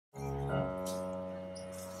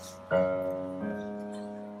How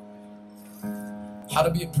to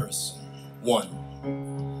be a person.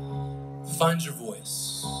 1. Find your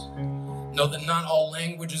voice. Know that not all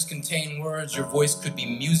languages contain words. Your voice could be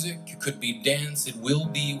music, it could be dance. It will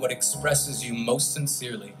be what expresses you most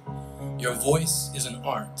sincerely. Your voice is an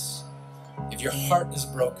art. If your heart is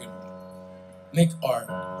broken, make art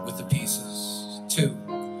with the pieces. 2.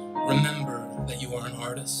 Remember that you are an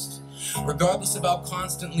artist. Regardless of how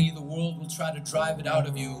constantly the world will try to drive it out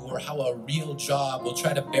of you, or how a real job will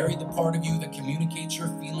try to bury the part of you that communicates your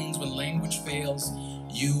feelings when language fails,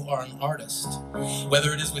 you are an artist.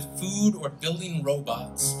 Whether it is with food or building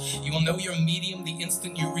robots, you will know your medium the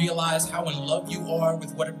instant you realize how in love you are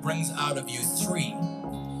with what it brings out of you. 3.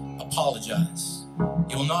 Apologize.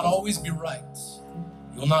 You will not always be right.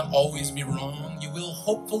 You will not always be wrong. You will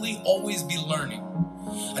hopefully always be learning.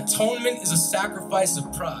 Atonement is a sacrifice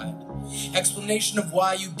of pride. Explanation of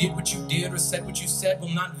why you did what you did or said what you said will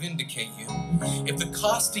not vindicate you. If the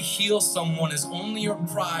cost to heal someone is only your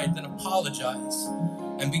pride, then apologize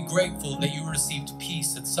and be grateful that you received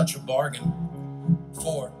peace at such a bargain.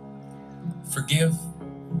 4. Forgive.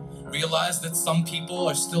 Realize that some people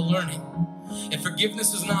are still learning. If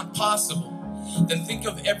forgiveness is not possible, then think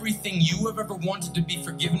of everything you have ever wanted to be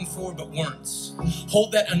forgiven for but weren't.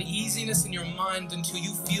 Hold that uneasiness in your mind until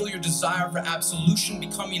you feel your desire for absolution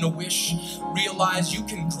becoming a wish. Realize you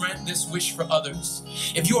can grant this wish for others.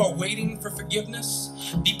 If you are waiting for forgiveness,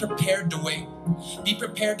 be prepared to wait. Be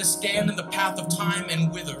prepared to stand in the path of time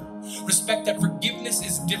and wither. Respect that forgiveness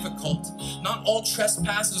is difficult. Not all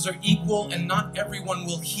trespasses are equal, and not everyone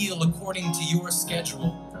will heal according to your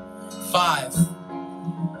schedule. 5.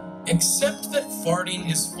 Accept that farting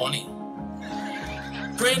is funny.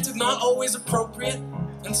 Granted, not always appropriate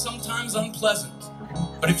and sometimes unpleasant.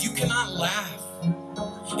 But if you cannot laugh,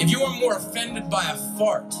 if you are more offended by a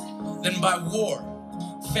fart than by war,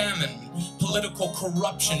 famine, political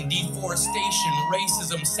corruption, deforestation,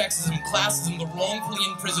 racism, sexism, classism, the wrongfully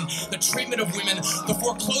imprisoned, the treatment of women, the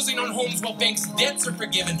foreclosing on homes while banks' debts are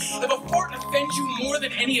forgiven, if a fart offends you more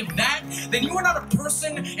than any of that, then you are not a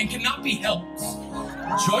person and cannot be helped.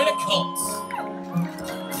 Join a cult.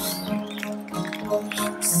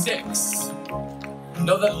 6.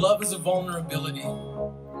 Know that love is a vulnerability,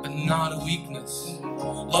 but not a weakness.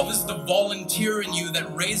 Love is the volunteer in you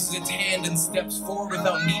that raises its hand and steps forward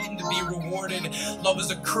without needing to be rewarded. Love is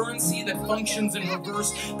a currency that functions in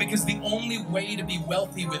reverse, because the only way to be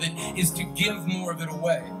wealthy with it is to give more of it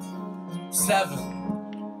away.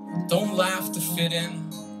 7. Don't laugh to fit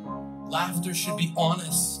in. Laughter should be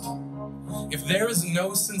honest. If there is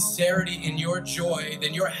no sincerity in your joy,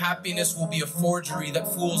 then your happiness will be a forgery that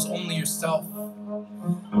fools only yourself.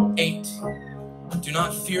 8. Do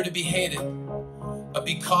not fear to be hated, but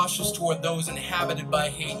be cautious toward those inhabited by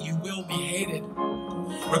hate. You will be hated.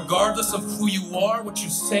 Regardless of who you are, what you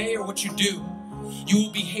say, or what you do, you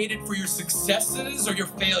will be hated for your successes or your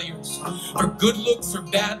failures, for good looks or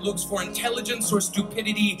bad looks, for intelligence or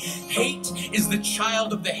stupidity. Hate is the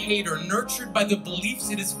child of the hater, nurtured by the beliefs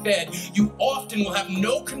it is fed. You often will have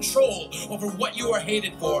no control over what you are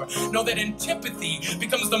hated for. Know that antipathy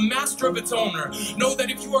becomes the master of its owner. Know that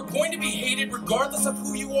if you are going to be hated regardless of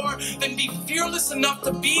who you are, then be fearless enough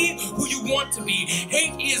to be who you want to be.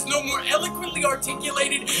 Hate is no more eloquently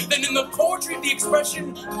articulated than in the poetry of the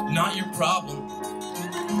expression, not your problem.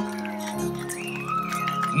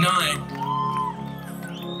 9.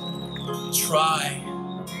 Try.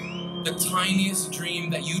 The tiniest dream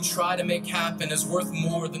that you try to make happen is worth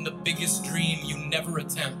more than the biggest dream you never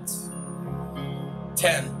attempt.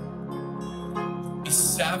 10. Be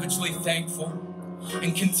savagely thankful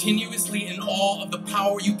and continuously in awe of the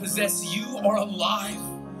power you possess. You are alive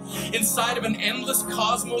inside of an endless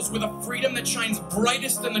cosmos with a freedom that shines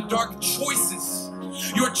brightest in the dark. Choices.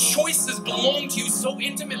 Your choices belong to you so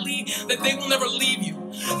intimately that they will never leave you.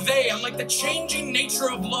 They, unlike the changing nature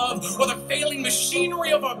of love or the failing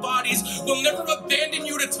machinery of our bodies, will never abandon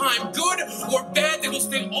you to time. Good or bad, they will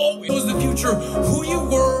stay always. It was the future, who you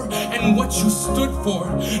were and what you stood for.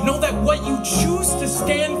 Know that what you choose to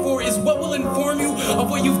stand for is what will inform you of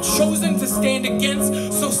what you've chosen to stand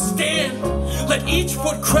against. So stand. Let each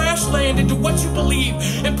foot crash land into what you believe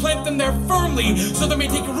and plant them there firmly so they may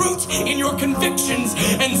take root in your convictions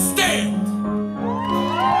and stand.